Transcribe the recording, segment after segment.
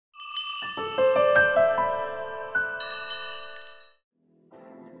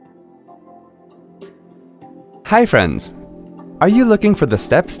Hi friends! Are you looking for the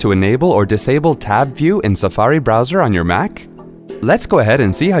steps to enable or disable Tab View in Safari browser on your Mac? Let's go ahead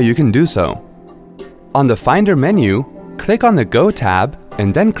and see how you can do so. On the Finder menu, click on the Go tab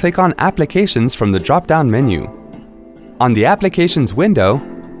and then click on Applications from the drop-down menu. On the Applications window,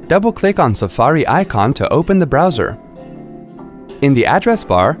 double-click on Safari icon to open the browser. In the address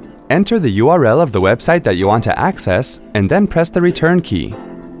bar, enter the URL of the website that you want to access and then press the return key.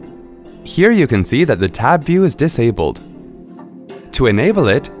 Here you can see that the Tab View is disabled. To enable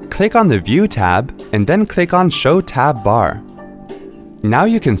it, click on the View tab and then click on Show Tab Bar. Now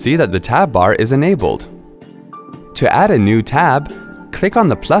you can see that the tab bar is enabled. To add a new tab, click on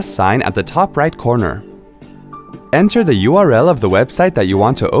the plus sign at the top right corner. Enter the URL of the website that you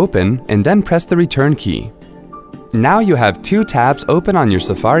want to open and then press the return key. Now you have two tabs open on your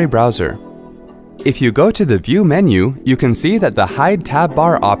Safari browser. If you go to the View menu, you can see that the Hide Tab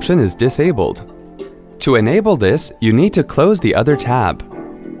Bar option is disabled. To enable this, you need to close the other tab.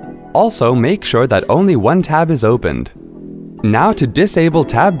 Also, make sure that only one tab is opened. Now to disable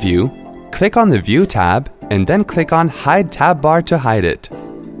Tab View, click on the View tab and then click on Hide Tab Bar to hide it.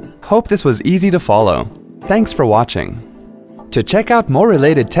 Hope this was easy to follow. Thanks for watching. To check out more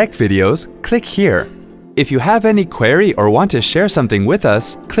related tech videos, click here. If you have any query or want to share something with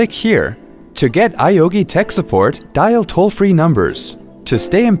us, click here. To get iYogi tech support, dial toll-free numbers. To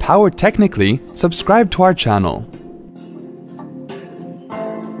stay empowered technically, subscribe to our channel.